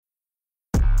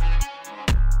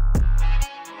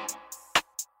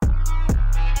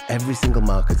every single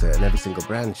marketer and every single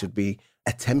brand should be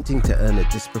attempting to earn a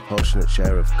disproportionate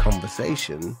share of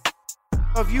conversation.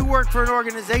 If you work for an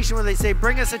organization where they say,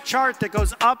 bring us a chart that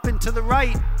goes up and to the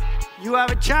right, you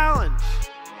have a challenge.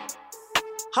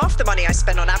 Half the money I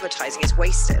spend on advertising is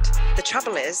wasted. The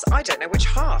trouble is, I don't know which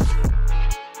half.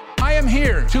 I am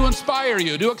here to inspire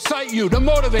you, to excite you, to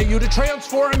motivate you, to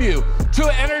transform you,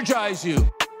 to energize you.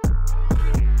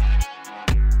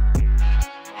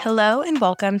 Hello and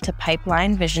welcome to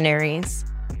Pipeline Visionaries.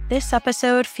 This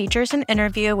episode features an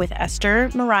interview with Esther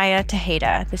Mariah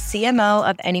Tejeda, the CMO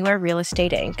of Anywhere Real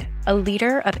Estate Inc., a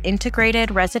leader of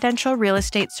integrated residential real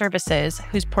estate services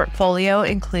whose portfolio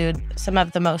includes some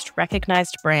of the most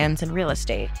recognized brands in real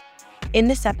estate. In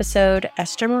this episode,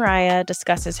 Esther Mariah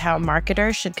discusses how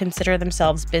marketers should consider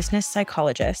themselves business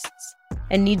psychologists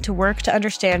and need to work to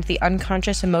understand the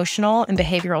unconscious emotional and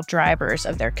behavioral drivers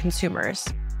of their consumers.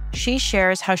 She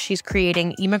shares how she's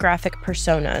creating demographic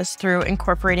personas through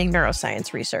incorporating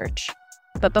neuroscience research.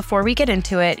 But before we get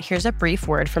into it, here's a brief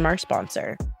word from our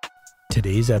sponsor.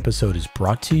 Today's episode is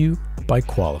brought to you by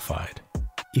Qualified.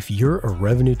 If you're a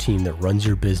revenue team that runs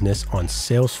your business on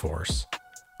Salesforce,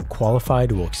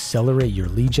 Qualified will accelerate your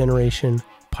lead generation,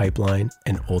 pipeline,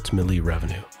 and ultimately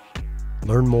revenue.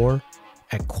 Learn more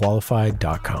at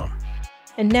qualified.com.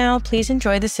 And now, please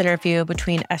enjoy this interview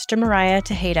between Esther Mariah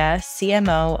Tejeda,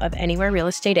 CMO of Anywhere Real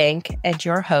Estate Inc., and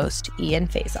your host, Ian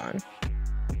Faison.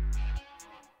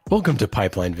 Welcome to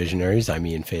Pipeline Visionaries. I'm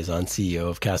Ian Faison, CEO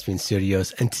of Caspian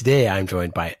Studios, and today I'm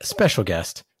joined by a special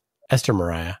guest, Esther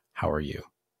Mariah. How are you?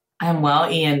 I'm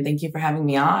well, Ian. Thank you for having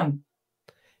me on.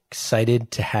 Excited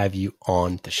to have you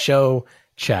on the show,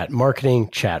 chat marketing,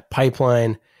 chat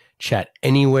pipeline, chat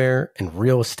anywhere and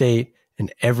real estate,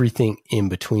 and everything in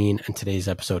between. And today's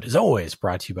episode is always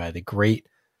brought to you by the great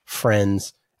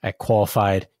friends at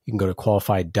Qualified. You can go to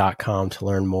qualified.com to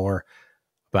learn more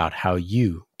about how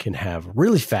you can have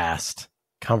really fast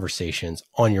conversations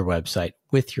on your website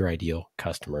with your ideal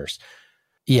customers.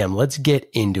 EM, let's get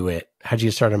into it. How'd you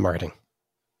get started in marketing?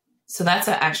 So that's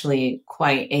actually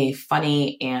quite a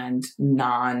funny and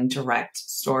non-direct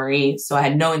story. So I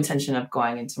had no intention of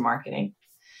going into marketing.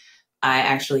 I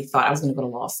actually thought I was going to go to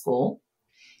law school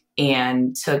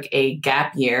and took a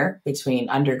gap year between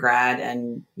undergrad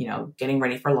and, getting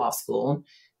ready for law school.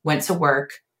 Went to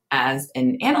work as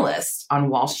an analyst on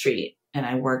Wall Street, and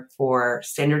I worked for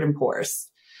Standard & Poor's.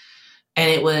 And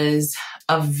it was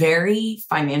a very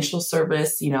financial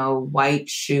service, white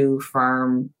shoe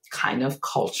firm kind of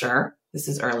culture. This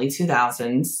is early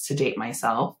 2000s, to date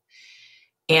myself.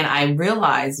 And I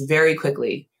realized very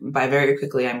quickly, by very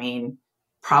quickly, I mean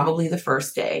probably the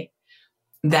first day,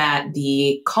 that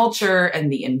the culture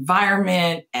and the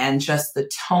environment and just the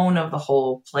tone of the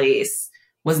whole place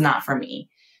was not for me.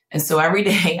 And so every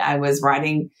day I was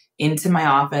riding into my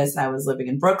office. I was living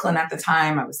in Brooklyn at the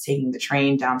time. I was taking the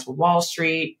train down to Wall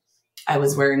Street. I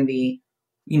was wearing the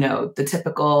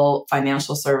typical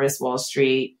financial service Wall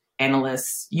Street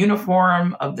analyst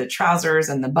uniform of the trousers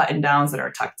and the button downs that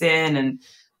are tucked in and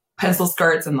pencil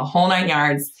skirts and the whole nine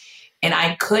yards. And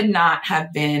I could not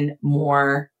have been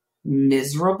more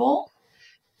miserable.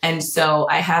 And so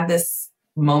I had this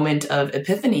moment of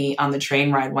epiphany on the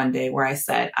train ride one day where I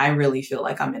said, I really feel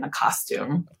like I'm in a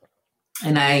costume.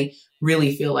 And I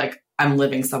really feel like I'm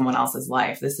living someone else's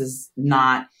life. This is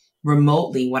not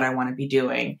remotely what I want to be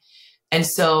doing. And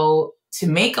so to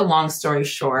make a long story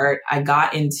short, I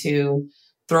got into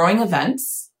throwing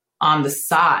events on the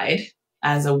side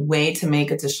as a way to make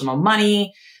additional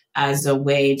money, as a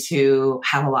way to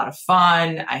have a lot of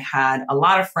fun. I had a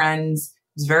lot of friends.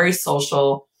 It was very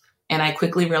social. And I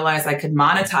quickly realized I could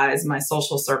monetize my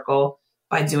social circle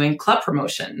by doing club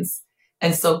promotions.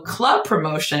 And so club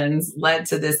promotions led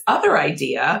to this other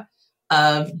idea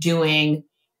of doing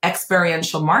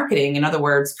experiential marketing. In other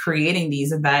words, creating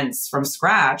these events from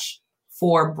scratch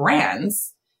for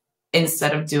brands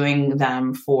instead of doing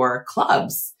them for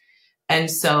clubs. And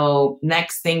so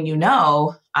next thing you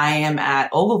know, I am at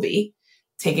Ogilvy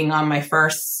taking on my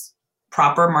first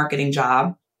proper marketing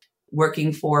job,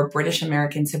 working for British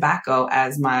American Tobacco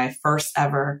as my first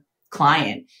ever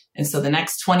client. And so the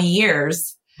next 20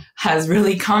 years has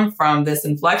really come from this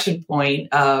inflection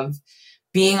point of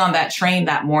being on that train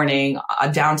that morning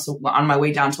on my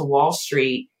way down to Wall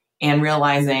Street and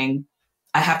realizing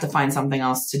I have to find something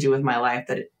else to do with my life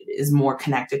that is more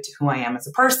connected to who I am as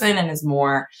a person and is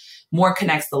more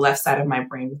connects the left side of my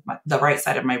brain with the right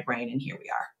side of my brain. And here we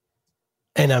are.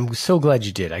 And I'm so glad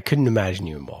you did. I couldn't imagine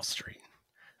you in Wall Street.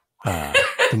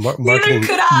 Marketing, Neither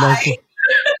could I.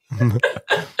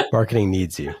 Marketing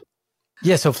needs you.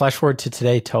 Yeah. So flash forward to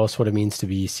today. Tell us what it means to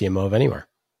be CMO of Anywhere.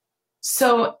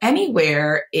 So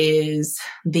Anywhere is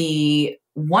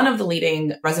one of the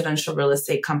leading residential real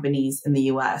estate companies in the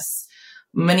US.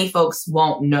 Many folks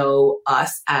won't know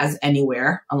us as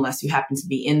Anywhere unless you happen to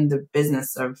be in the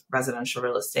business of residential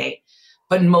real estate.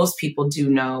 But most people do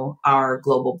know our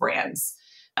global brands.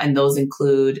 And those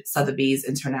include Sotheby's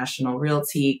International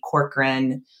Realty,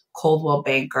 Corcoran, Coldwell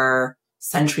Banker,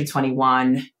 Century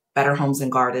 21, Better Homes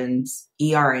and Gardens,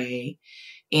 ERA.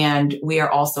 And we are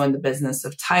also in the business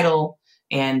of title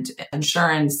and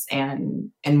insurance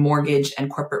and mortgage and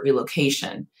corporate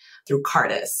relocation through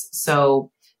Cardis.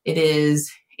 So it is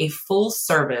a full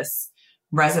service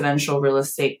residential real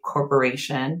estate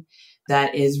corporation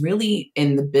that is really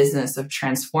in the business of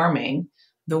transforming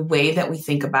the way that we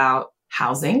think about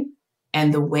housing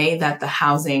and the way that the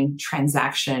housing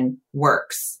transaction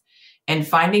works, and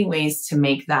finding ways to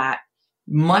make that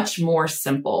much more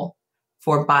simple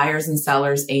for buyers and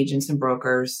sellers, agents and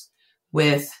brokers,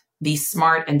 with the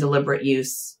smart and deliberate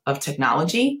use of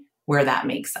technology where that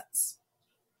makes sense.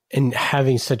 And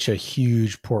having such a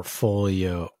huge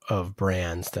portfolio of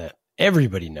brands that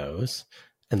everybody knows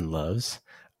and loves,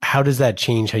 how does that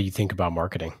change how you think about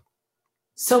marketing?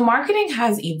 So marketing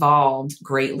has evolved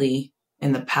greatly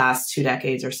in the past 2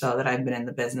 decades or so that I've been in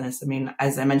the business. I mean,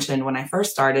 as I mentioned, when I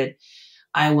first started,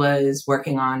 I was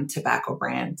working on tobacco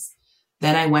brands.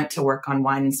 Then I went to work on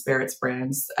wine and spirits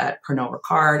brands at Pernod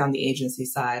Ricard on the agency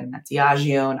side and at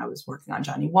Diageo. And I was working on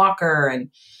Johnny Walker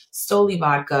and Stoli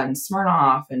Vodka and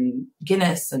Smirnoff and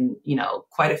Guinness and,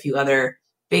 quite a few other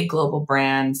big global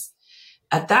brands.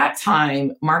 At that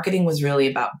time, marketing was really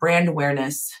about brand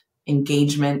awareness,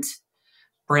 engagement,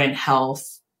 brand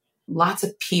health, lots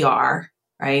of PR,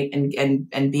 right?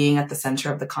 And being at the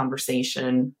center of the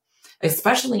conversation,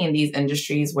 especially in these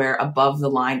industries where above the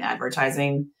line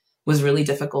advertising was really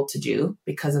difficult to do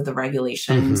because of the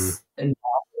regulations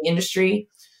involved in the industry.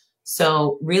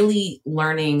 So really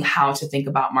learning how to think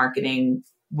about marketing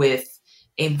with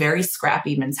a very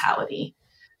scrappy mentality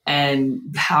and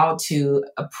how to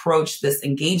approach this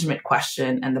engagement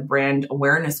question and the brand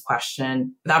awareness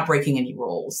question without breaking any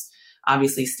rules.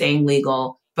 Obviously staying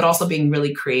legal, but also being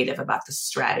really creative about the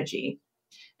strategy.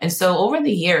 And so over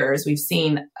the years, we've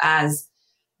seen as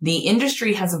the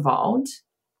industry has evolved,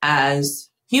 as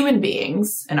human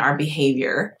beings and our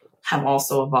behavior have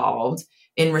also evolved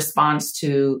in response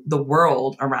to the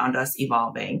world around us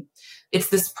evolving. It's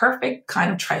this perfect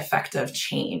kind of trifecta of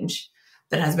change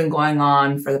that has been going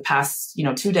on for the past,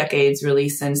 2 decades, really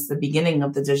since the beginning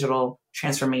of the digital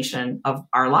transformation of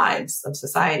our lives, of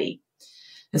society.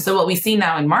 And so what we see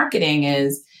now in marketing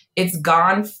is it's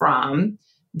gone from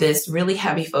this really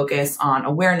heavy focus on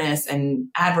awareness and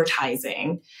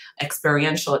advertising,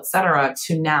 experiential, et cetera,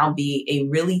 to now be a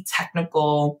really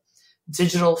technical,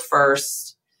 digital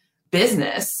first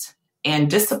business and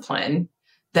discipline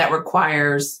that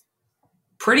requires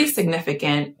pretty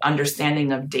significant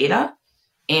understanding of data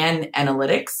and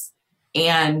analytics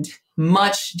and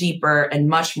much deeper and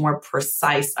much more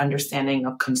precise understanding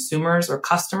of consumers or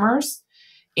customers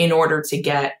in order to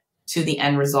get to the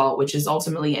end result, which is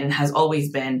ultimately and has always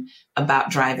been about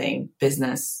driving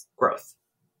business growth.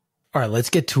 All right, let's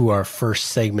get to our first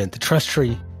segment, the trust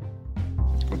tree.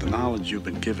 With the knowledge you've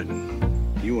been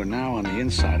given, you are now on the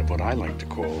inside of what I like to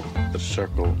call the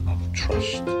circle of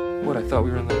trust. What, I thought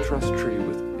we were in the trust tree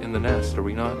in the nest, are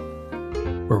we not?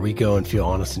 Where we go and feel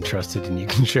honest and trusted, and you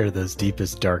can share those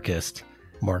deepest, darkest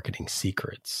marketing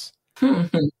secrets.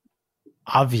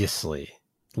 Obviously,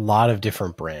 a lot of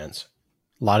different brands,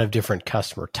 a lot of different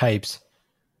customer types.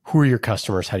 Who are your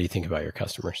customers? How do you think about your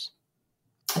customers?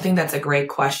 I think that's a great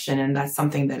question. And that's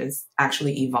something that is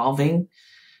actually evolving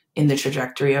in the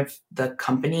trajectory of the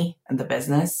company and the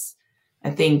business. I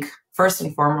think first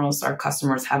and foremost, our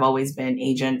customers have always been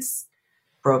agents,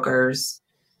 brokers,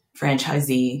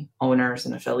 franchisee owners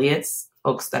and affiliates,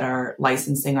 folks that are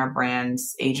licensing our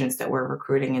brands, agents that we're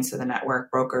recruiting into the network,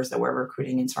 brokers that we're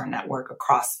recruiting into our network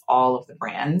across all of the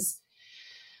brands.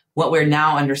 What we're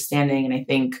now understanding, and I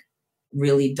think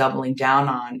really doubling down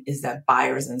on, is that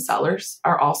buyers and sellers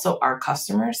are also our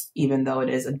customers, even though it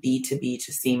is a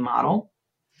B2B2C model.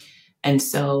 And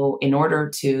so in order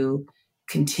to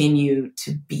continue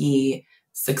to be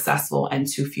successful and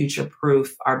to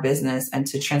future-proof our business and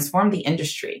to transform the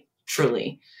industry,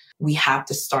 truly, we have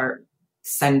to start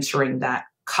centering that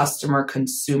customer,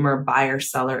 consumer, buyer,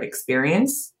 seller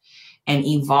experience and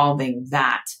evolving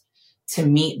that to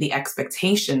meet the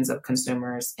expectations of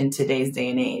consumers in today's day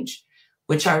and age,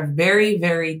 which are very,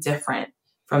 very different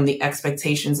from the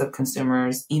expectations of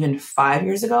consumers even 5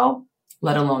 years ago,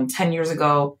 let alone 10 years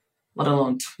ago, let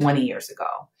alone 20 years ago.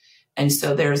 And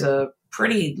so there's a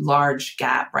pretty large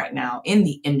gap right now in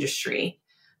the industry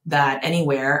that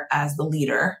Anywhere, as the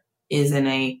leader, is in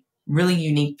a really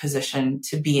unique position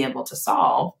to be able to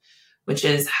solve, which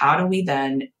is how do we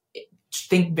then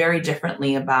think very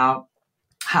differently about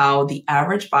how the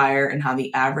average buyer and how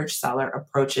the average seller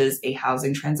approaches a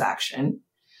housing transaction,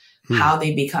 how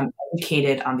they become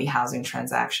educated on the housing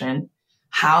transaction,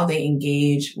 how they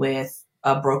engage with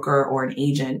a broker or an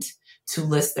agent to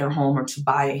list their home or to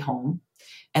buy a home.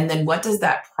 And then what does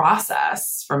that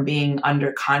process from being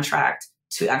under contract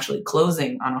to actually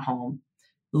closing on a home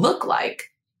look like?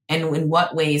 And in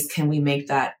what ways can we make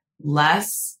that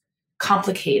less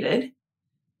complicated,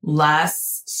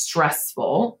 less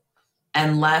stressful,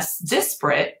 and less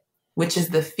disparate, which is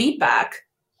the feedback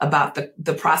about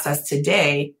the process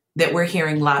today that we're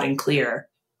hearing loud and clear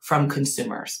from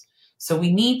consumers. So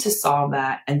we need to solve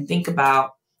that and think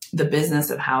about the business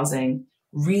of housing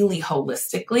really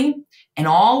holistically. And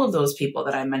all of those people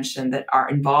that I mentioned that are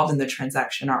involved in the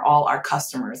transaction are all our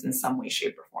customers in some way,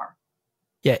 shape, or form.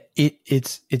 Yeah,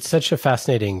 it's such a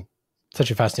fascinating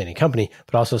company,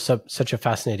 but also such a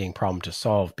fascinating problem to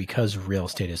solve because real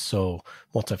estate is so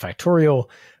multifactorial.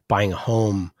 Buying a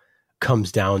home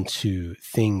comes down to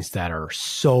things that are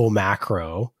so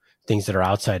macro, things that are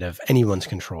outside of anyone's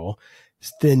control,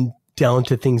 then down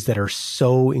to things that are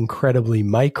so incredibly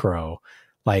micro,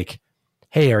 like,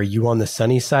 hey, are you on the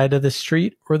sunny side of the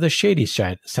street or the shady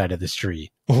side of the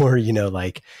street? Or,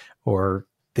 or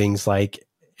things like,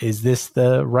 is this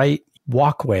the right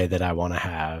walkway that I want to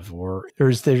have? Or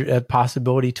is there a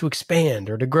possibility to expand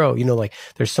or to grow?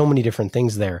 There's so many different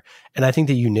things there. And I think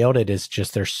that you nailed it. Is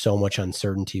just, there's so much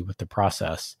uncertainty with the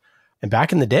process. And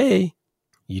back in the day,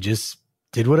 you just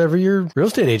did whatever your real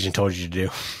estate agent told you to do,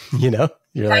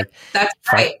 That's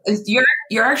right.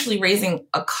 You're actually raising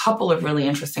a couple of really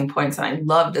interesting points. And I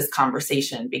love this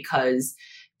conversation because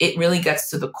it really gets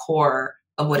to the core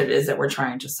of what it is that we're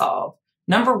trying to solve.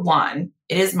 Number one,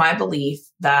 it is my belief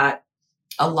that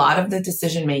a lot of the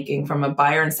decision-making from a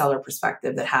buyer and seller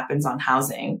perspective that happens on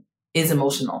housing is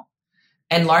emotional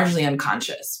and largely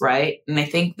unconscious, right? And I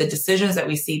think the decisions that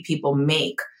we see people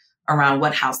make around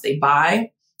what house they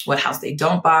buy, what house they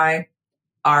don't buy,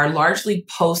 are largely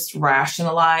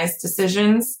post-rationalized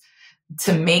decisions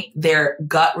to make their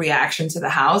gut reaction to the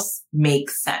house make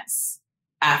sense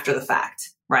after the fact,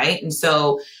 right? And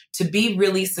so to be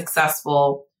really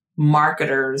successful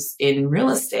marketers in real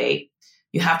estate,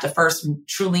 you have to first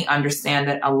truly understand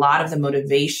that a lot of the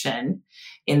motivation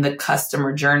in the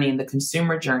customer journey and the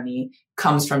consumer journey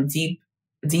comes from deep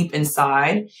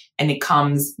inside, and it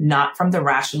comes not from the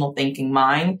rational thinking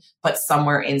mind, but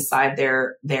somewhere inside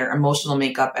their emotional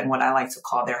makeup and what I like to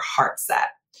call their heart set.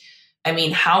 I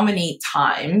mean, how many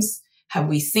times have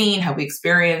we seen, have we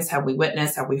experienced, have we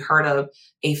witnessed, have we heard of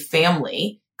a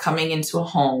family coming into a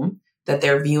home that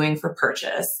they're viewing for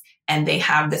purchase, and they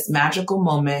have this magical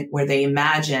moment where they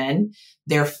imagine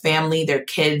their family, their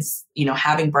kids,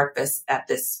 having breakfast at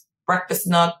this breakfast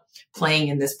nook, playing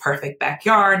in this perfect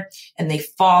backyard, and they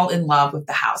fall in love with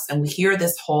the house. And we hear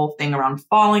this whole thing around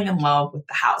falling in love with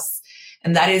the house.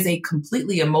 And that is a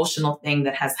completely emotional thing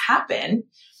that has happened.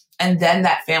 And then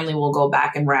that family will go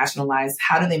back and rationalize,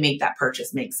 how do they make that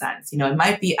purchase make sense? It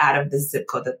might be out of the zip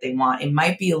code that they want. It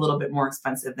might be a little bit more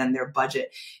expensive than their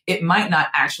budget. It might not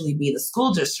actually be the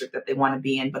school district that they want to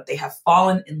be in, but they have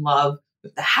fallen in love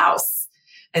with the house.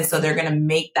 And so they're going to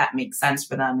make that make sense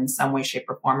for them in some way, shape,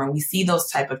 or form. And we see those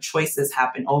type of choices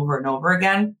happen over and over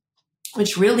again,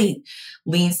 which really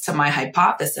leads to my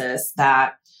hypothesis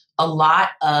that a lot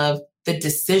of the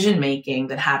decision-making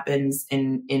that happens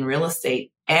in real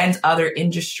estate and other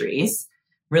industries,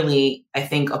 really, I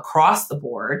think across the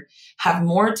board, have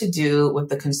more to do with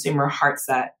the consumer heart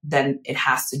set than it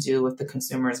has to do with the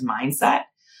consumer's mindset.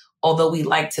 Although we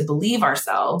like to believe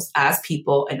ourselves as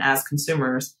people and as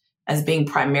consumers as being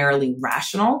primarily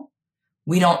rational,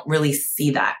 we don't really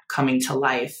see that coming to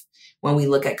life when we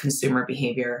look at consumer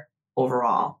behavior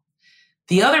overall.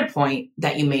 The other point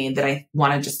that you made that I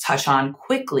want to just touch on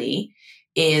quickly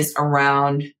is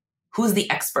around who's the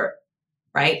expert,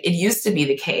 right? It used to be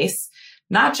the case,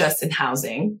 not just in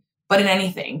housing, but in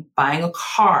anything, buying a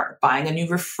car, buying a new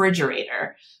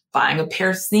refrigerator, buying a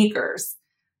pair of sneakers,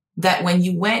 that when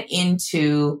you went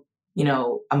into,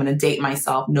 I'm going to date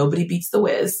myself, Nobody Beats the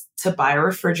Wiz, to buy a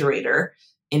refrigerator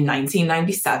in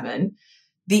 1997,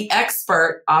 the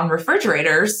expert on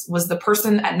refrigerators was the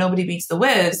person at Nobody Beats the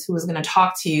Wiz who was going to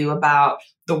talk to you about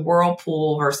the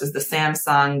Whirlpool versus the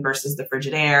Samsung versus the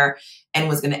Frigidaire, and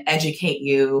was going to educate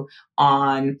you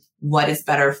on what is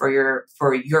better for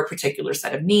your particular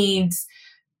set of needs,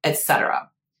 etc.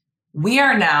 We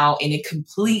are now in a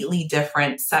completely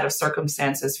different set of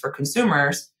circumstances for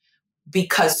consumers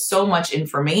because so much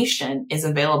information is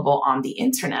available on the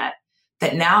internet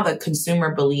that now the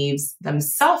consumer believes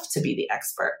themselves to be the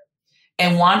expert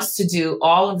and wants to do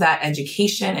all of that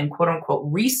education and quote unquote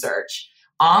research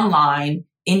online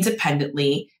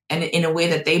independently and in a way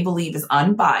that they believe is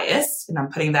unbiased. And I'm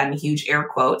putting that in huge air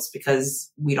quotes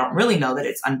because we don't really know that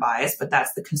it's unbiased, but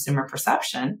that's the consumer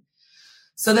perception.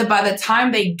 So that by the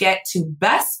time they get to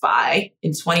Best Buy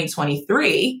in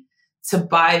 2023 to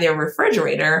buy their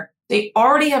refrigerator, they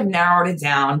already have narrowed it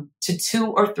down to 2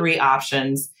 or 3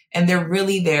 options. And they're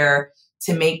really there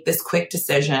to make this quick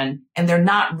decision. And they're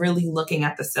not really looking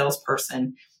at the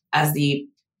salesperson as the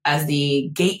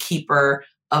gatekeeper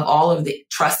of all of the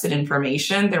trusted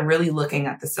information. They're really looking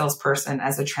at the salesperson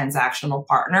as a transactional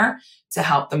partner to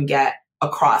help them get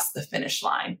across the finish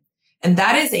line. And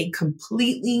that is a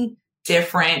completely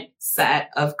different set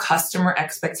of customer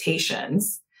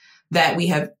expectations that we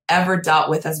have ever dealt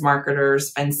with as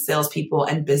marketers and salespeople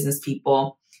and business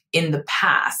people in the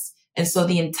past. And so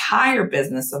the entire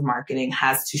business of marketing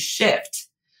has to shift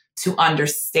to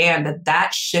understand that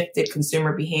that shifted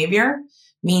consumer behavior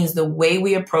means the way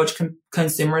we approach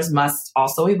consumers must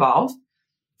also evolve.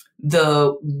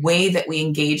 The way that we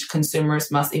engage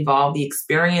consumers must evolve. The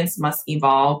experience must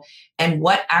evolve. And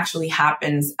what actually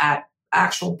happens at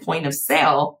actual point of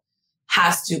sale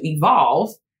has to evolve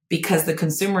because the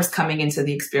consumer is coming into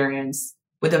the experience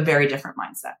with a very different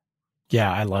mindset. Yeah,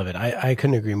 I love it. I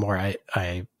couldn't agree more.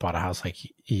 I bought a house like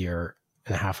a year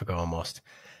and a half ago almost.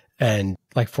 And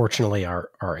like, fortunately,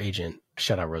 our agent,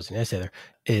 shout out Rosie Nesse there,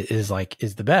 is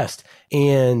the best.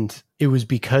 And it was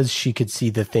because she could see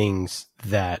the things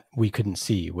that we couldn't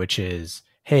see, which is,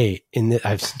 hey,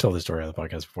 I've told this story on the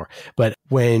podcast before, but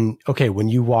when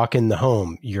you walk in the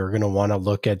home, you're going to want to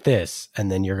look at this,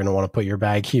 and then you're going to want to put your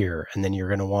bag here, and then you're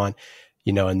going to want,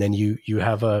 and then I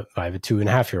have a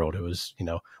 2.5-year-old who was,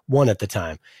 1 at the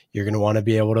time. You're going to want to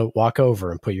be able to walk over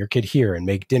and put your kid here and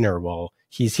make dinner while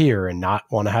he's here and not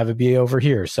want to have it be over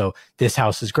here. So this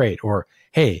house is great. Or,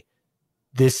 hey,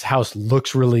 this house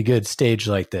looks really good staged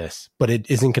like this, but it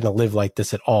isn't going to live like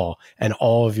this at all. And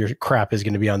all of your crap is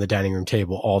going to be on the dining room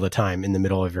table all the time in the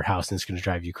middle of your house, and it's going to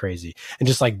drive you crazy. And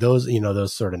just like those,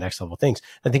 those sort of next level things,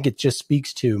 I think it just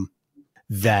speaks to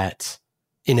that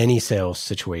in any sales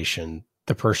situation,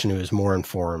 the person who is more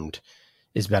informed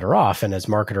is better off. And as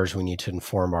marketers, we need to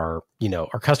inform our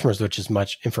customers with as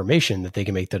much information that they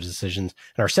can make those decisions,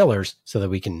 and our sellers so that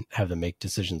we can have them make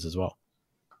decisions as well.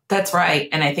 That's right.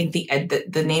 And I think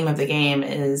the name of the game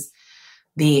is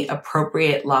the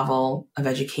appropriate level of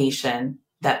education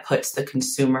that puts the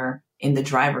consumer in the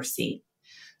driver's seat,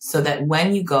 so that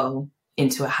when you go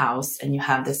into a house and you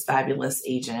have this fabulous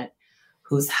agent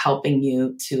who's helping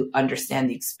you to understand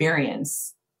the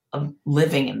experience of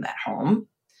living in that home,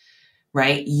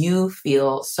 right? You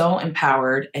feel so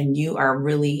empowered, and you are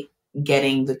really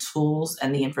getting the tools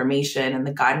and the information and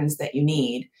the guidance that you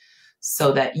need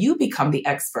so that you become the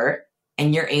expert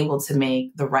and you're able to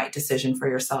make the right decision for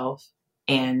yourself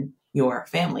and your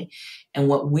family. And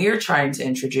what we're trying to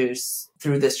introduce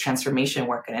through this transformation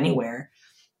work at Anywhere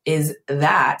is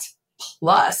that,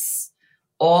 plus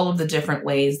all of the different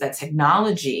ways that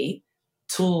technology,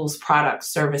 tools, products,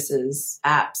 services,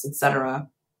 apps, etc.,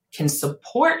 can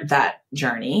support that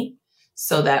journey,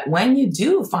 so that when you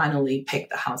do finally pick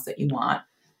the house that you want,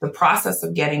 the process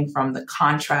of getting from the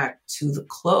contract to the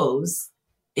close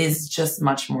is just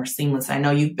much more seamless. I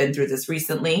know you've been through this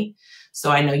recently,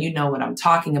 so I know you know what I'm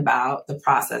talking about, the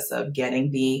process of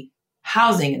getting the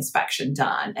housing inspection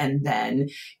done, and then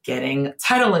getting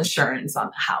title insurance on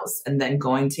the house, and then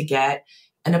going to get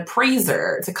an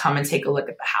appraiser to come and take a look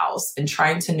at the house, and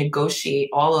trying to negotiate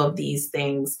all of these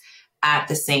things at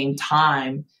the same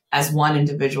time as one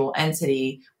individual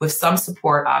entity, with some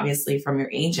support, obviously, from your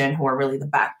agent, who are really the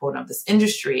backbone of this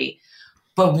industry,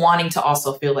 but wanting to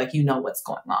also feel like you know what's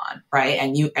going on, right?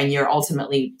 And you're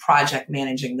ultimately project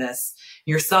managing this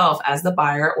yourself as the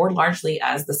buyer, or largely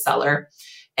as the seller.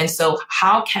 And so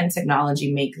how can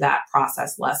technology make that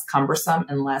process less cumbersome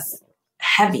and less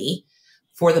heavy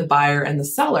for the buyer and the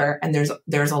seller? And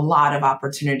there's a lot of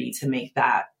opportunity to make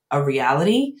that a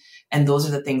reality. And those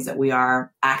are the things that we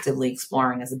are actively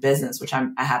exploring as a business, which I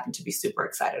happen to be super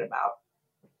excited about.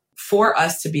 For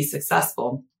us to be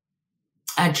successful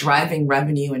at driving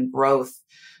revenue and growth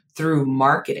through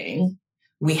marketing,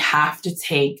 we have to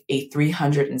take a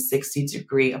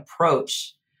 360-degree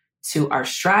approach to our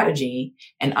strategy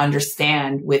and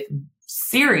understand with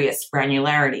serious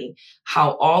granularity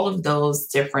how all of those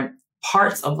different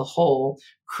parts of the whole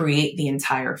create the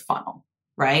entire funnel,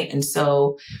 right? And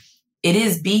so it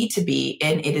is B2B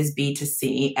and it is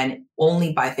B2C. And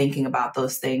only by thinking about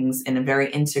those things in a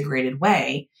very integrated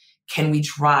way can we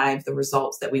drive the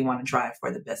results that we want to drive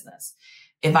for the business.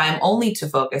 If I'm only to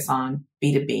focus on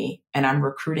B2B and I'm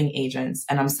recruiting agents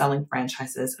and I'm selling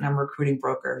franchises and I'm recruiting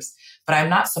brokers, but I'm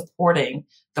not supporting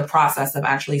the process of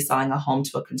actually selling a home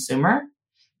to a consumer,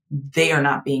 they are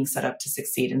not being set up to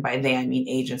succeed. And by they, I mean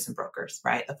agents and brokers,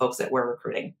 right? The folks that we're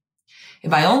recruiting.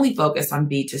 If I only focus on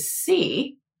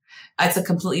B2C, it's a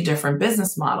completely different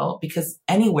business model because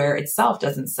Anywhere itself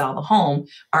doesn't sell the home.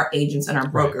 Our agents and our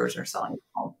brokers are selling the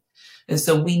home. And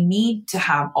so we need to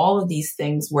have all of these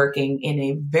things working in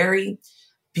a very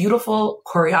beautiful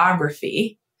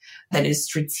choreography that is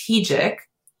strategic,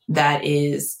 that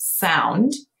is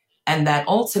sound, and that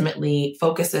ultimately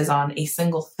focuses on a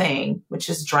single thing, which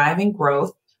is driving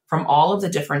growth from all of the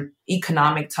different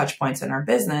economic touch points in our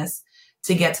business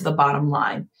to get to the bottom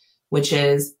line, which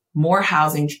is more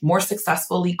housing, more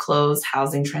successfully closed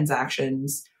housing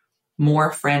transactions,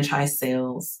 more franchise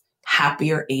sales,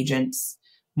 happier agents,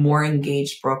 more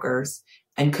engaged brokers,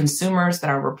 and consumers that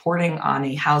are reporting on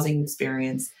a housing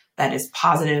experience that is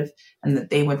positive and that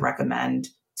they would recommend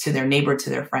to their neighbor, to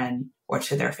their friend, or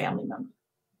to their family member.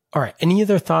 All right. Any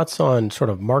other thoughts on sort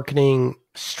of marketing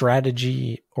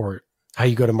strategy or how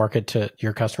you go to market to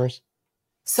your customers?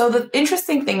 So the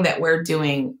interesting thing that we're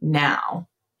doing now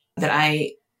that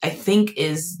I think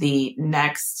is the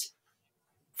next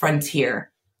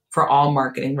frontier for all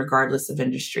marketing, regardless of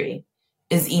industry,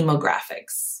 is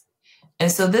emographics.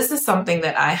 And so this is something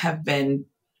that I have been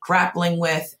grappling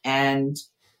with and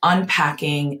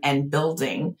unpacking and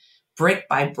building brick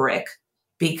by brick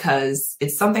because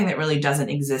it's something that really doesn't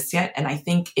exist yet. And I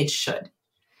think it should.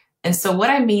 And so what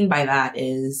I mean by that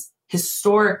is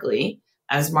historically,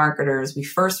 as marketers, we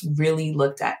first really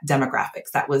looked at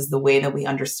demographics. That was the way that we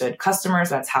understood customers.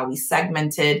 That's how we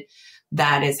segmented.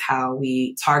 That is how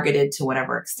we targeted to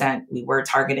whatever extent we were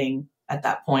targeting at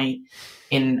that point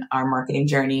in our marketing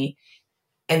journey.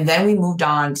 And then we moved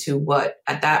on to what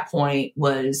at that point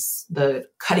was the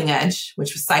cutting edge,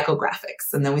 which was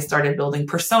psychographics. And then we started building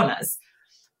personas,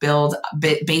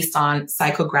 based on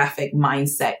psychographic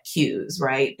mindset cues,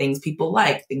 right? Things people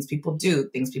like, things people do,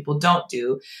 things people don't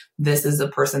do. This is a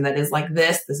person that is like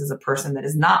this. This is a person that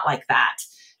is not like that.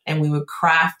 And we would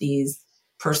craft these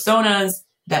personas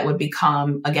that would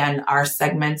become, again, our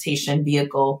segmentation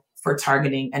vehicle for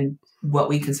targeting and what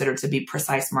we consider to be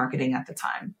precise marketing at the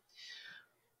time.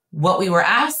 What we were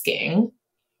asking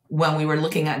when we were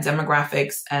looking at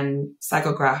demographics and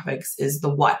psychographics is the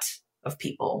what of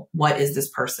people. What is this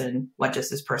person? What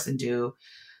does this person do?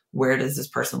 Where does this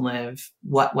person live?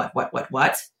 What?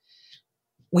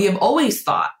 We have always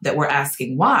thought that we're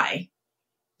asking why,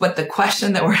 but the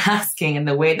question that we're asking and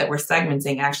the way that we're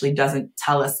segmenting actually doesn't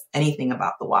tell us anything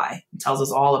about the why. It tells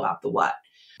us all about the what.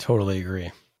 Totally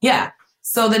agree. Yeah.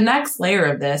 So the next layer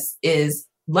of this is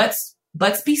let's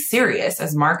be serious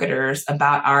as marketers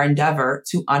about our endeavor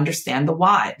to understand the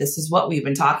why. This is what we've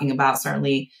been talking about,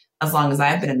 certainly as long as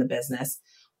I've been in the business.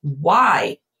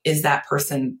 Why is that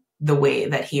person the way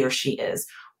that he or she is?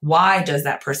 Why does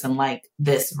that person like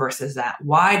this versus that?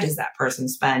 Why does that person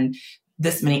spend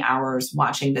this many hours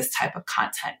watching this type of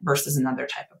content versus another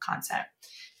type of content?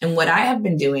 And what I have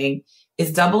been doing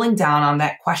is doubling down on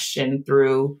that question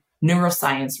through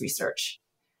neuroscience research.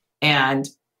 And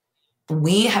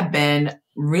we have been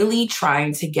really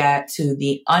trying to get to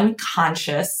the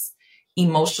unconscious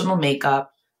emotional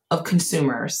makeup of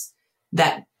consumers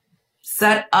that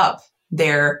set up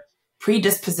their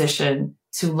predisposition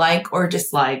to like or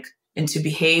dislike and to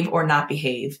behave or not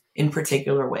behave in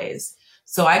particular ways.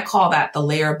 So I call that the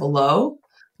layer below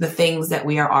the things that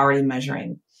we are already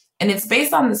measuring. And it's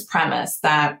based on this premise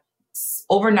that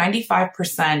over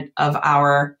 95% of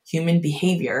our human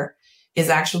behavior is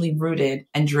actually rooted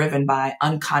and driven by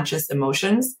unconscious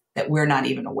emotions that we're not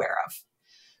even aware of.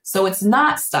 So it's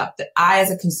not stuff that I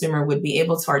as a consumer would be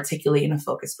able to articulate in a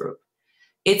focus group.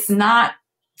 It's not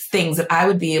things that I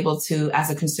would be able to, as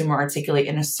a consumer, articulate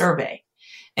in a survey.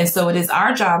 And so it is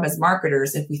our job as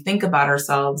marketers, if we think about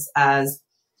ourselves as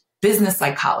business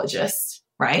psychologists,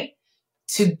 right,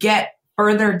 to get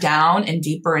further down and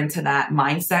deeper into that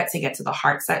mindset, to get to the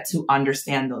heart set, to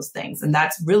understand those things. And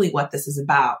that's really what this is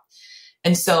about.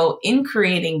 And so in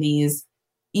creating these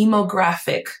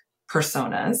emographic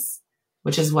personas,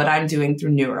 which is what I'm doing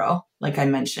through Neuro, like I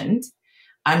mentioned,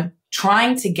 I'm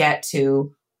trying to get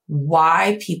to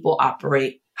why people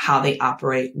operate how they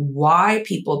operate, why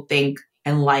people think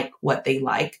and like what they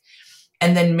like,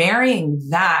 and then marrying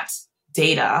that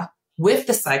data with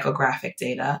the psychographic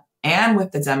data and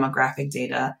with the demographic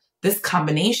data. This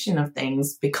combination of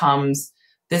things becomes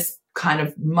this kind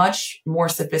of much more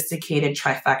sophisticated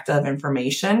trifecta of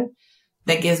information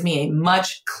that gives me a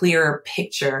much clearer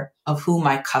picture of who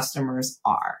my customers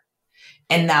are.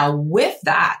 And now with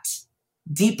that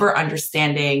deeper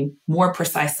understanding, more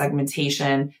precise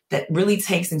segmentation that really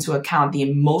takes into account the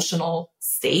emotional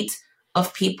state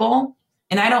of people.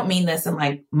 And I don't mean this in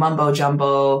like mumbo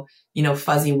jumbo,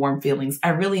 fuzzy, warm feelings. I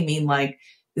really mean like,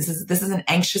 this is an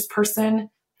anxious person.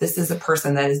 This is a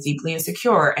person that is deeply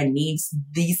insecure and needs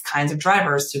these kinds of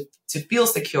drivers to feel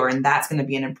secure. And that's going to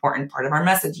be an important part of our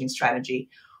messaging strategy.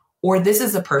 Or this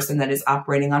is a person that is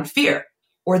operating on fear.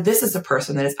 Or this is a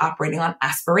person that is operating on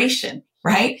aspiration,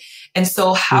 right? And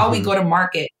so how we go to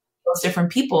market those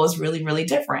different people is really, really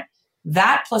different.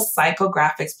 That plus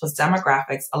psychographics plus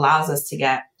demographics allows us to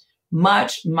get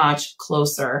much, much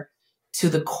closer to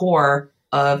the core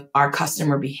of our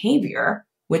customer behavior,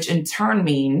 which in turn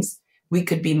means we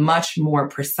could be much more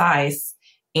precise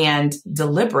and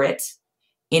deliberate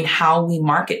in how we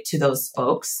market to those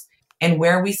folks and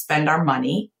where we spend our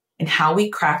money and how we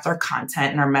craft our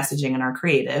content and our messaging and our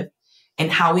creative and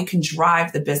how we can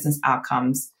drive the business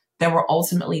outcomes that we're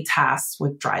ultimately tasked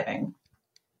with driving.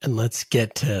 And let's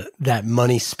get to that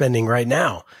money spending right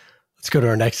now. Let's go to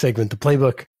our next segment, the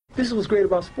playbook. This is what's great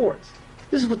about sports.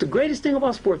 This is what the greatest thing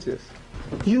about sports is.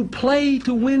 You play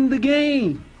to win the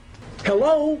game.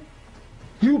 Hello?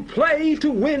 You play to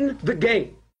win the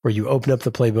game. Where you open up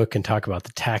the playbook and talk about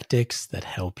the tactics that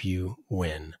help you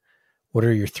win. What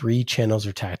are your 3 channels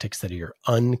or tactics that are your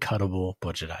uncuttable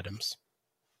budget items?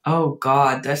 Oh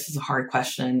God, this is a hard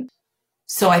question.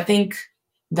 So I think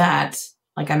that,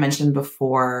 like I mentioned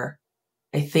before,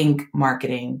 I think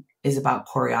marketing is about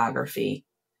choreography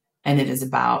and it is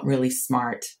about really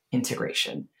smart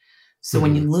integration. So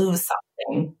when you lose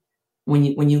something,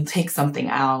 when you take something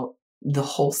out, the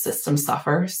whole system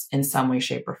suffers in some way,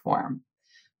 shape, or form.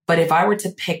 But if I were to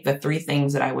pick the 3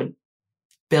 things that I would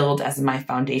build as my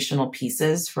foundational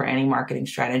pieces for any marketing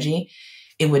strategy,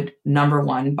 it would, number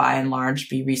 1, by and large,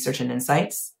 be research and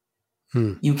insights.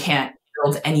 You can't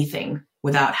build anything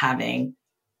without having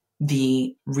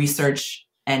the research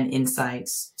and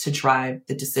insights to drive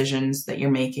the decisions that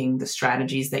you're making, the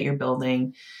strategies that you're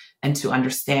building, and to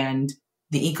understand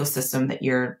the ecosystem that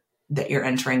you're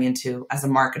entering into as a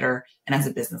marketer and as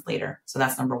a business leader. So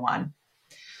that's number 1.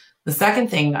 The second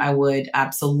thing I would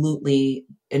absolutely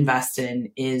invest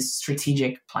in is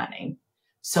strategic planning.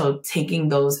 So taking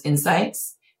those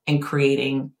insights and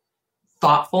creating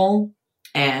thoughtful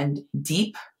and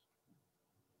deep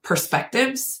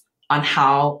perspectives on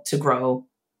how to grow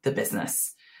the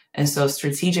business. And so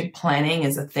strategic planning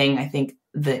is a thing I think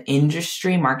the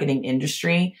marketing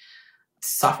industry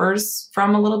suffers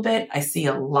from a little bit. I see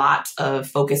a lot of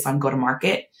focus on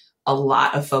go-to-market, a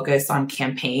lot of focus on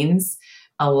campaigns,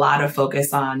 a lot of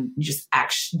focus on just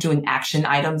doing action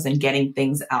items and getting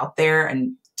things out there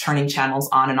and turning channels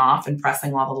on and off and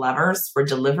pressing all the levers for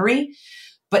delivery.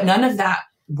 But none of that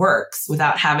works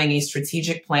without having a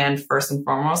strategic plan first and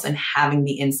foremost and having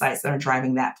the insights that are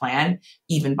driving that plan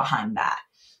even behind that.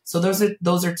 So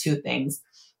those are 2 things.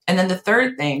 And then the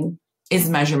third thing is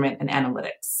measurement and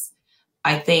analytics.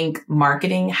 I think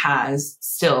marketing has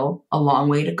still a long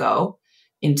way to go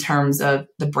in terms of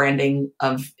the branding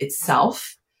of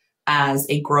itself as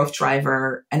a growth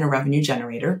driver and a revenue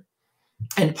generator.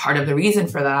 And part of the reason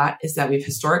for that is that we've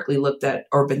historically looked at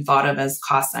or been thought of as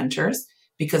cost centers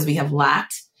because we have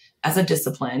lacked as a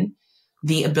discipline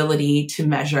the ability to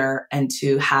measure and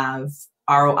to have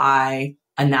ROI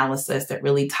analysis that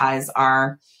really ties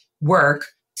our work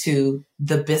to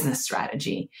the business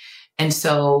strategy. And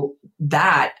so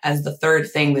that, as the third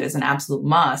thing that is an absolute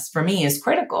must for me, is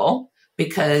critical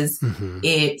because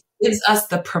it gives us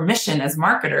the permission as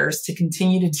marketers to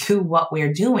continue to do what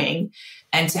we're doing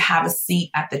and to have a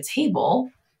seat at the table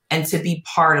and to be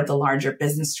part of the larger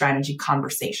business strategy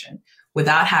conversation.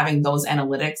 Without having those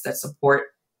analytics that support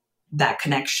that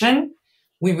connection,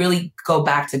 we really go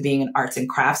back to being an arts and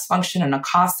crafts function and a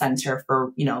cost center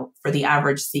for the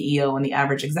average CEO and the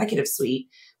average executive suite,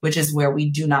 which is where we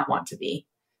do not want to be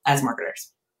as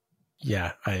marketers.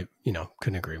 Yeah, I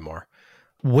couldn't agree more.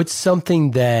 What's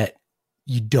something that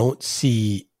you don't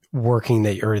see working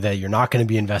that you're not going to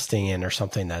be investing in, or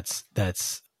something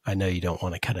that's I know you don't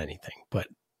want to cut anything, but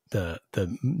the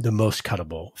most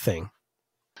cuttable thing?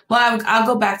 Well, I'll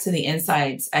go back to the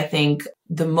insights. I think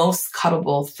the most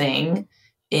cuttable thing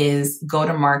is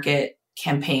go-to-market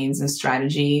campaigns and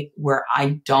strategy where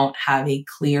I don't have a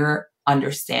clear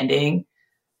understanding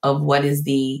of what is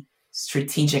the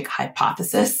strategic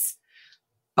hypothesis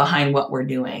behind what we're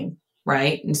doing,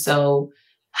 right? And so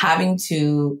having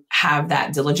to have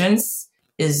that diligence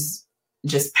is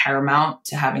just paramount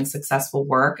to having successful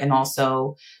work. And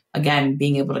also, again,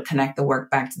 being able to connect the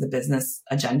work back to the business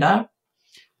agenda.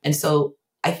 And so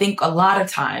I think a lot of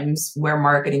times where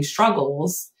marketing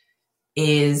struggles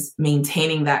is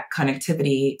maintaining that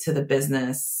connectivity to the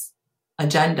business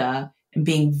agenda and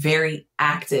being very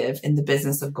active in the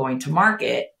business of going to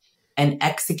market and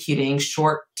executing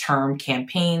short-term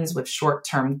campaigns with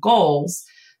short-term goals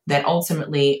that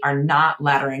ultimately are not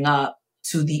laddering up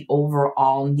to the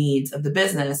overall needs of the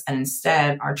business and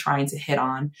instead are trying to hit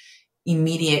on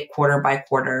immediate quarter by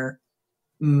quarter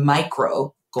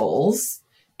micro goals.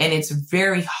 And it's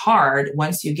very hard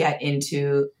once you get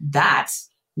into that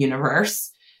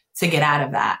universe to get out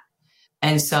of that.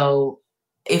 And so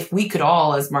if we could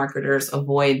all as marketers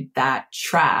avoid that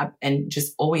trap and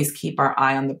just always keep our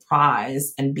eye on the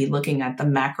prize and be looking at the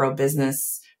macro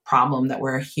business problem that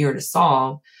we're here to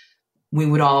solve, we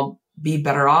would all be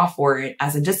better off for it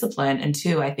as a discipline. And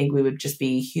two, I think we would just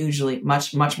be hugely,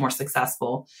 much more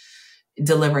successful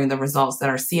delivering the results that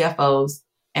our CFOs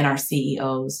and our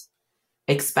CEOs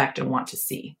expect and want to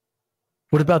see.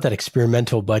 What about that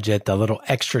experimental budget, the little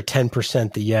extra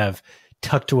 10% that you have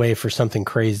tucked away for something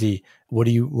crazy? What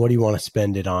do you want to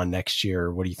spend it on next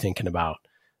year? What are you thinking about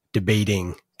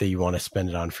debating that you want to spend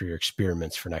it on for your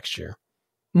experiments for next year?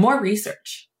 More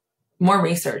research.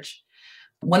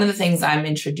 One of the things I'm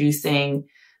introducing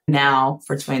now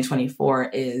for 2024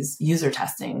 is user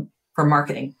testing for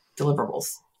marketing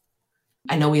deliverables.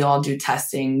 I know we all do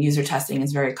testing. User testing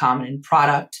is very common in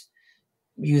product.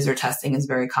 User testing is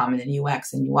very common in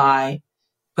UX and UI,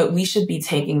 but we should be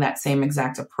taking that same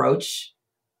exact approach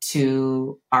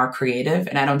to our creative.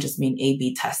 And I don't just mean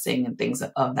A/B testing and things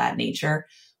of that nature,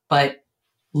 but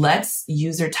let's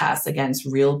user test against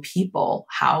real people.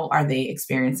 How are they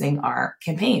experiencing our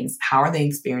campaigns? How are they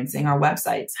experiencing our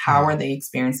websites? How are they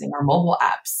experiencing our mobile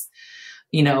apps?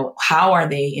 How are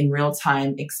they in real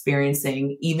time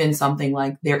experiencing even something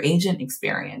like their agent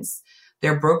experience,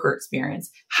 their broker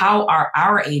experience? How are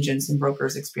our agents and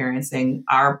brokers experiencing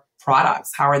our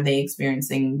products? How are they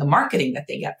experiencing the marketing that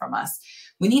they get from us?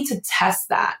 We need to test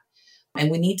that. And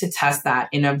we need to test that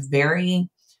in a very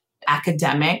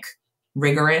academic,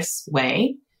 rigorous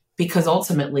way, because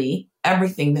ultimately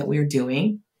everything that we're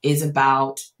doing is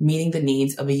about meeting the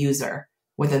needs of a user,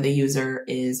 whether the user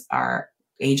is our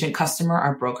agent customer,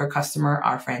 our broker customer,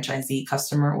 our franchisee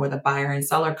customer, or the buyer and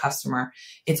seller customer.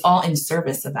 It's all in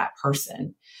service of that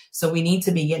person. So we need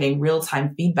to be getting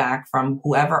real-time feedback from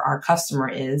whoever our customer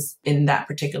is in that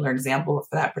particular example or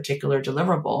for that particular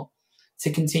deliverable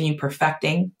to continue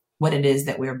perfecting what it is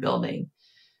that we're building.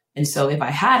 And so if I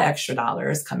had extra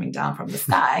dollars coming down from the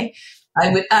sky,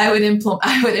 I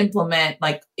would implement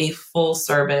like a full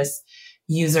service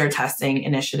user testing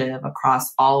initiative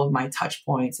across all of my touch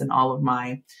points and all of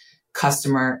my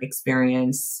customer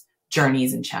experience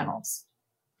journeys and channels.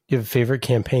 Do you have a favorite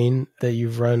campaign that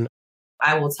you've run?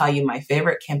 I will tell you my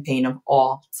favorite campaign of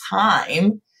all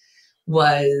time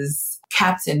was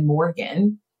Captain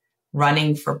Morgan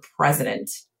running for president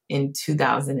in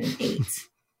 2008.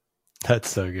 That's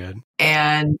so good.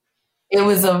 And it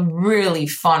was a really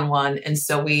fun one. And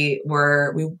so we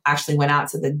actually went out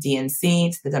to the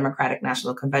DNC, to the Democratic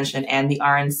National Convention, and the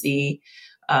RNC,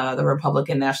 the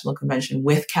Republican National Convention,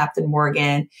 with Captain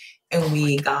Morgan. And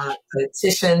we got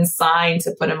petitions signed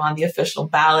to put him on the official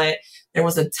ballot. There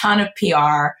was a ton of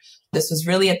PR. This was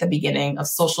really at the beginning of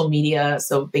social media.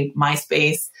 So think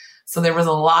MySpace. So there was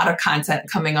a lot of content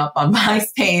coming up on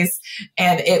MySpace,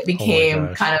 and it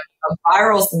became kind of a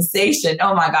viral sensation.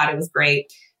 Oh my God, it was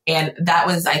great. And that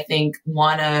was, I think,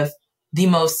 one of the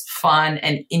most fun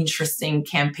and interesting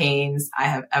campaigns I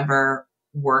have ever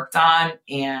worked on,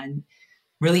 and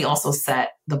really also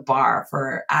set the bar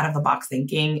for out of the box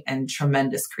thinking and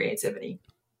tremendous creativity.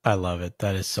 I love it.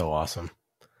 That is so awesome.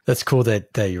 That's cool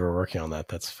that you were working on that.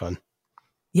 That's fun.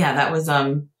 Yeah, that was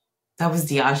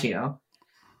Diageo.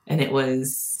 And it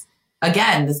was,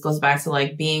 again, this goes back to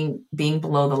like being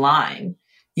below the line.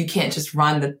 You can't just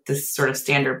run this sort of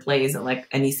standard plays that like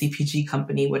any CPG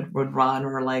company would run,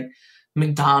 or like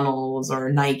McDonald's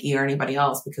or Nike or anybody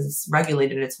else, because it's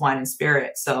regulated, it's wine and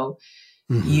spirit. So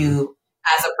you,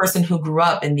 as a person who grew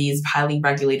up in these highly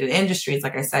regulated industries,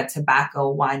 like I said, tobacco,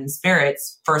 wine and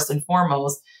spirits, first and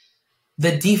foremost,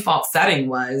 the default setting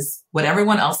was what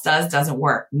everyone else does doesn't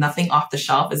work. Nothing off the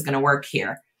shelf is going to work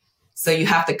here. So you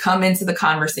have to come into the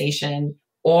conversation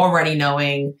already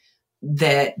knowing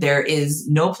that there is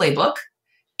no playbook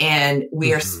and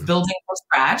we are building from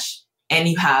scratch, and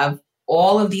you have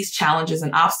all of these challenges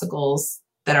and obstacles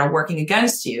that are working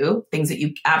against you, things that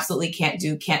you absolutely can't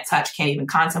do, can't touch, can't even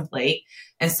contemplate.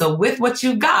 And so with what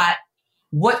you've got,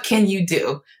 what can you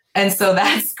do? And so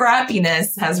that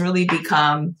scrappiness has really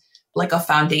become like a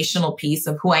foundational piece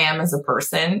of who I am as a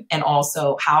person and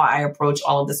also how I approach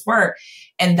all of this work.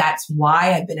 And that's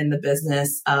why I've been in the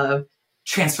business of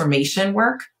transformation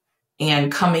work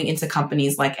and coming into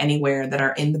companies like Anywhere that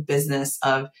are in the business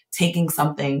of taking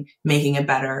something, making it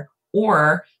better,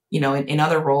 or, in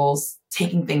other roles,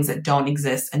 taking things that don't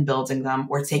exist and building them,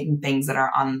 or taking things that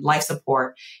are on life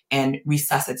support and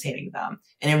resuscitating them.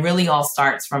 And it really all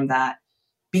starts from that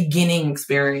beginning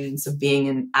experience of being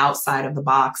in outside of the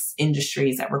box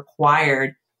industries that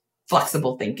required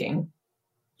flexible thinking.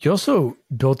 You also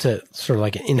built a sort of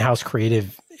like an in-house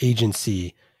creative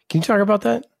agency. Can you talk about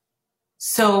that?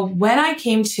 So when I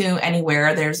came to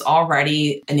Anywhere, there's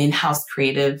already an in-house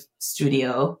creative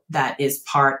studio that is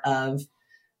part of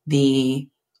the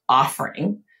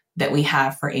offering that we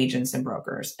have for agents and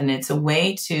brokers. And it's a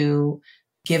way to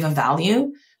give a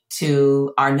value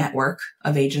to our network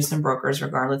of agents and brokers,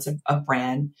 regardless of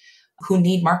brand, who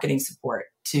need marketing support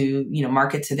to,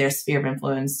 market to their sphere of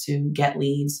influence, to get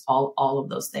leads, all of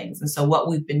those things. And so what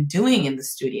we've been doing in the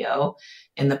studio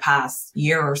in the past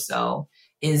year or so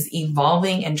is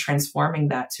evolving and transforming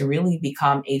that to really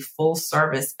become a full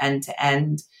service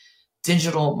end-to-end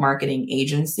digital marketing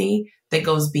agency that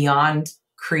goes beyond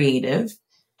creative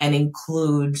and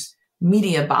includes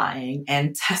media buying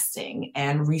and testing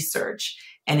and research,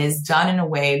 and is done in a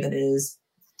way that is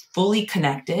fully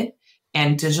connected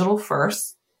and digital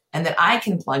first, and that I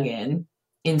can plug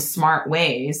in smart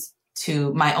ways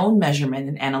to my own measurement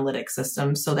and analytic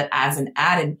system, so that as an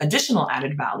additional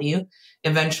added value,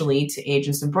 eventually to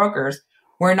agents and brokers,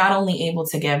 we're not only able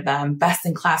to give them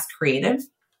best-in-class creative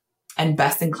and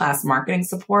best-in-class marketing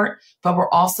support, but we're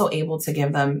also able to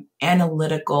give them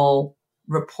analytical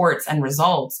reports and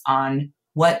results on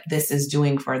what this is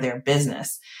doing for their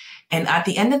business. And at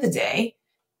the end of the day,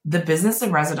 the business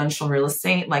of residential real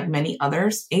estate, like many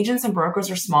others, agents and brokers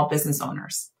are small business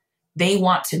owners. They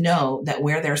want to know that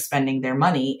where they're spending their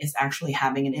money is actually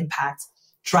having an impact,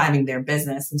 driving their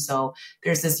business. And so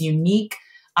there's this unique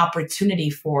opportunity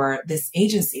for this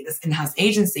agency, this in-house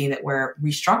agency that we're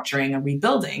restructuring and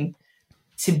rebuilding,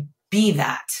 to be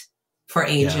that for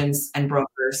agents and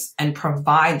brokers and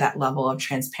provide that level of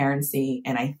transparency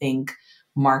and, I think,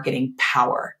 marketing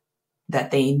power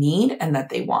that they need and that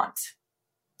they want.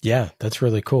 Yeah, that's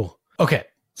really cool. Okay,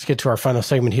 let's get to our final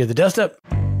segment here, the dust up.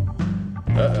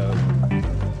 Uh-oh.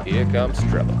 Here comes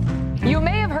trouble. You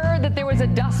may have heard that there was a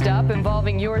dust-up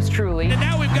involving yours truly. And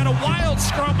now we've got a wild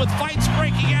scrum with fights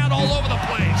breaking out all over the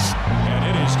place. And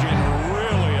it is getting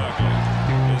really ugly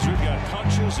as we've got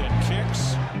punches and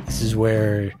kicks. This is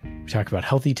where we talk about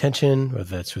healthy tension, whether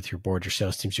that's with your board, your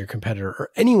sales teams, your competitor, or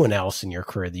anyone else in your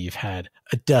career that you've had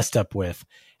a dust-up with.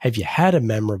 Have you had a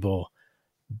memorable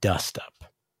dust-up?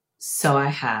 So I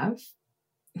have.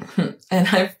 And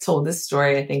I've told this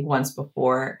story, I think, once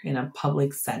before in a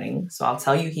public setting. So I'll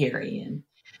tell you here, Ian.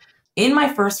 In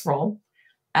my first role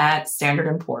at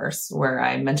Standard & Poor's, where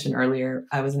I mentioned earlier,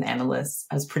 I was an analyst.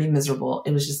 I was pretty miserable.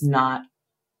 It was just not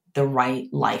the right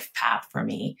life path for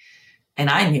me. And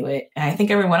I knew it. And I think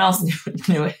everyone else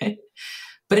knew it.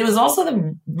 But it was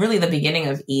also really the beginning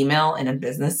of email in a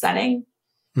business setting.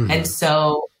 Mm-hmm. And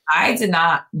so I did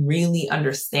not really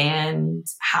understand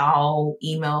how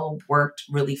email worked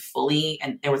really fully,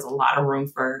 and there was a lot of room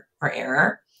for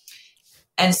error.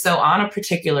 And so on a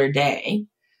particular day,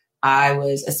 I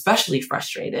was especially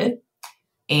frustrated,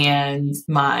 and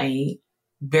my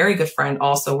very good friend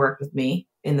also worked with me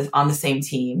on the same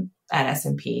team at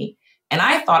S&P, and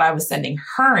I thought I was sending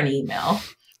her an email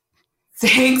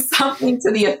saying something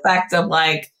to the effect of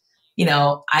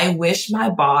I wish my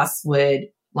boss would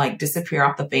disappear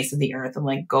off the face of the earth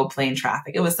and go play in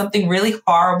traffic. It was something really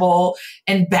horrible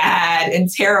and bad and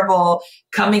terrible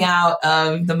coming out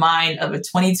of the mind of a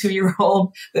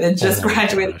 22-year-old that had just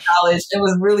graduated college and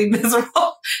was really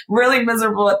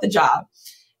miserable at the job.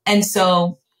 And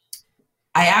so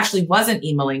I actually wasn't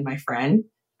emailing my friend.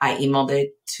 I emailed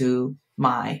it to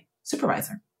my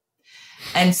supervisor.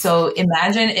 And so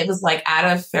imagine it was out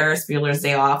of Ferris Bueller's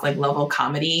Day Off, level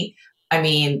comedy. I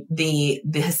mean, the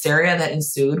hysteria that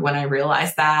ensued when I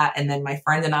realized that. And then my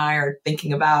friend and I are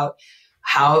thinking about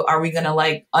how are we going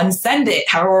to unsend it?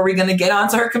 How are we going to get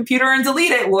onto her computer and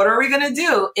delete it? What are we going to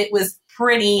do? It was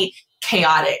pretty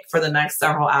chaotic for the next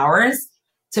several hours.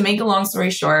 To make a long story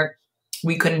short,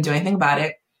 we couldn't do anything about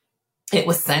it. It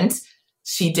was sent.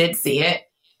 She did see it.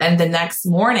 And the next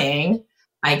morning,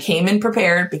 I came in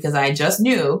prepared because I just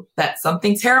knew that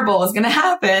something terrible was going to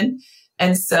happen.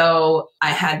 And so I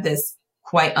had this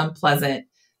quite unpleasant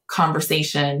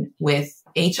conversation with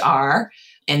HR,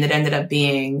 and it ended up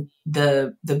being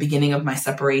the beginning of my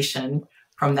separation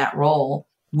from that role,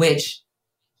 which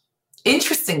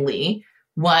interestingly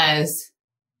was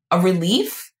a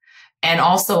relief and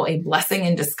also a blessing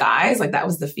in disguise. Like that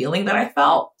was the feeling that I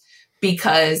felt,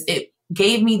 because it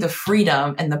gave me the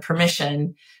freedom and the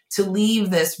permission to leave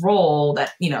this role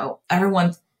that, you know,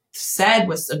 everyone said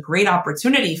was a great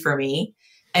opportunity for me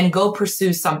and go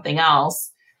pursue something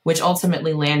else, which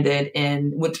ultimately landed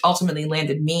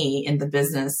me in the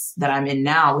business that I'm in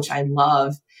now, which I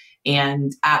love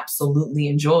and absolutely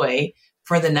enjoy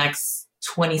for the next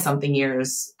 20 something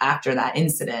years after that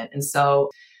incident. And so,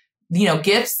 you know,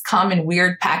 gifts come in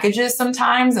weird packages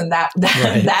sometimes. And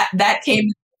that came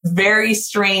very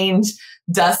strange,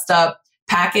 dust up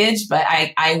package, but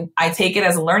I take it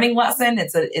as a learning lesson.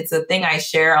 It's a thing I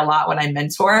share a lot when I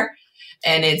mentor.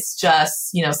 And it's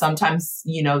just, you know, sometimes,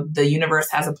 you know, the universe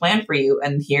has a plan for you.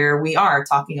 And here we are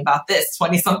talking about this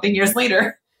 20 something years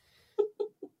later.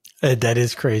 That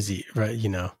is crazy, right? You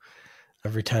know,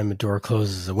 every time a door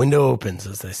closes, a window opens,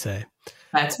 as they say.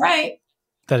 That's right.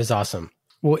 That is awesome.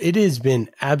 Well, it has been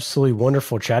absolutely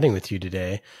wonderful chatting with you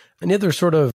today. Any other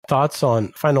sort of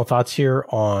final thoughts here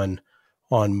on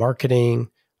marketing,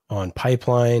 on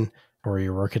pipeline, or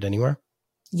your work at Anywhere?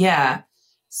 Yeah.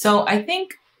 So I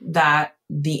think that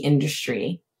the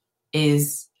industry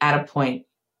is at a point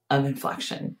of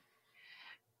inflection.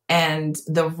 And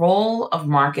the role of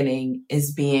marketing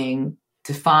is being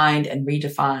defined and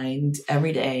redefined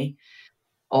every day,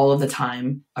 all of the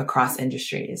time across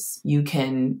industries. You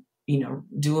can, you know,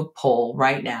 do a poll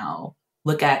right now,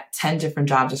 look at 10 different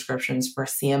job descriptions for a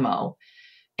CMO,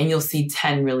 and you'll see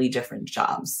 10 really different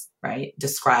jobs, right,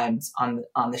 described on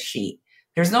the sheet.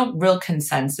 There's no real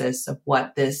consensus of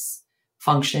what this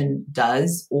function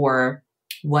does or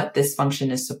what this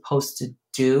function is supposed to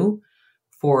do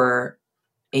for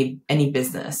any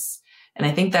business. And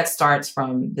I think that starts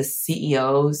from the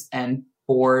CEOs and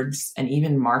boards and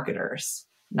even marketers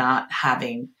not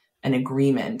having an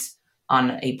agreement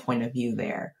on a point of view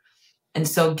there. And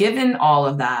so given all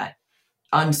of that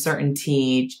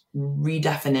uncertainty,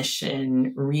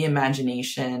 redefinition,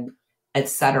 reimagination,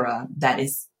 etc., that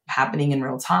is happening in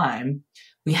real time,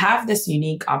 we have this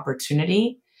unique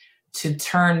opportunity to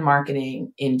turn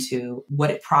marketing into what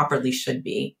it properly should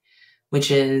be,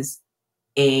 which is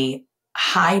a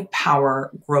high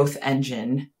power growth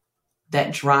engine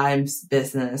that drives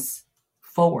business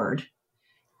forward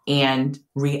and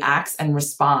reacts and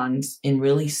responds in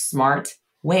really smart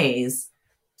ways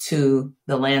to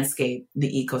the landscape,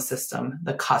 the ecosystem,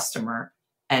 the customer,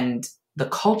 and the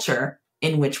culture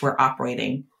in which we're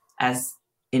operating as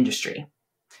industry.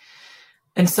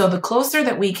 And so the closer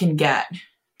that we can get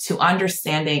to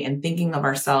understanding and thinking of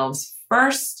ourselves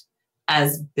first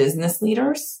as business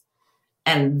leaders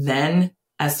and then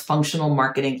as functional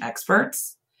marketing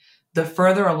experts, the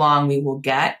further along we will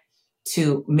get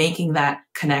to making that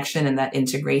connection and that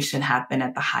integration happen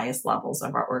at the highest levels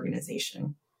of our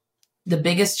organization. The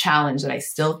biggest challenge that I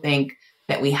still think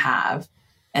that we have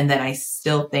and that I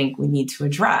still think we need to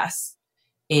address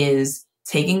is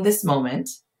taking this moment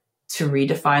to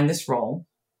redefine this role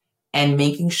and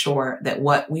making sure that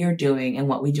what we are doing and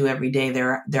what we do every day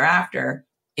thereafter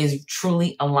is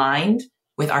truly aligned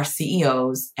with our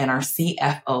CEOs and our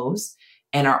CFOs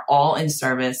and are all in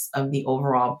service of the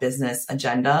overall business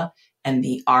agenda and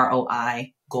the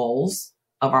ROI goals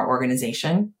of our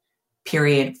organization,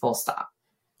 period, full stop.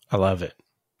 I love it.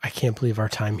 I can't believe our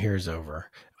time here is over.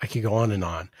 I could go on and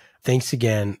on. Thanks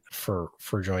again for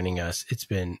joining us. It's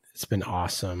been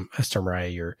awesome. Esther Mariah,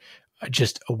 you're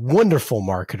just a wonderful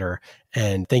marketer.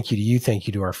 And thank you to you. Thank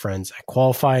you to our friends at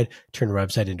Qualified. Turn your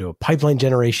website into a pipeline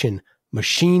generation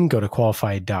machine. Go to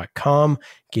qualified.com,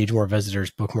 engage more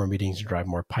visitors, book more meetings, and drive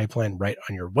more pipeline right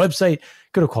on your website.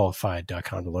 Go to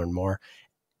qualified.com to learn more.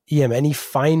 EM, any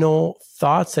final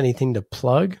thoughts? Anything to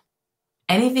plug?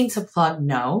 Anything to plug?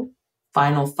 No.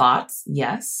 Final thoughts?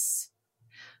 Yes.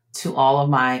 To all of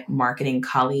my marketing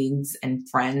colleagues and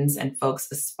friends and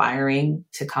folks aspiring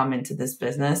to come into this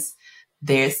business,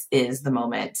 this is the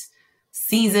moment.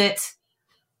 Seize it,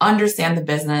 understand the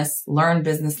business, learn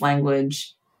business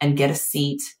language, and get a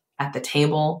seat at the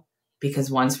table,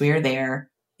 because once we are there,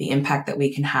 the impact that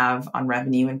we can have on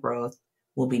revenue and growth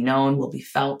will be known, will be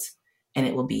felt, and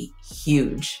it will be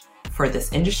huge for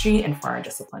this industry and for our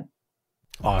discipline.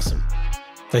 Awesome.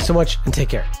 Thanks so much and take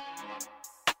care.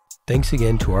 Thanks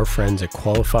again to our friends at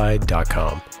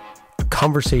Qualified.com, a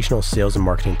conversational sales and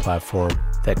marketing platform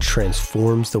that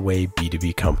transforms the way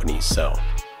B2B companies sell.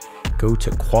 Go to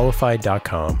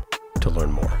Qualified.com to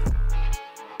learn more.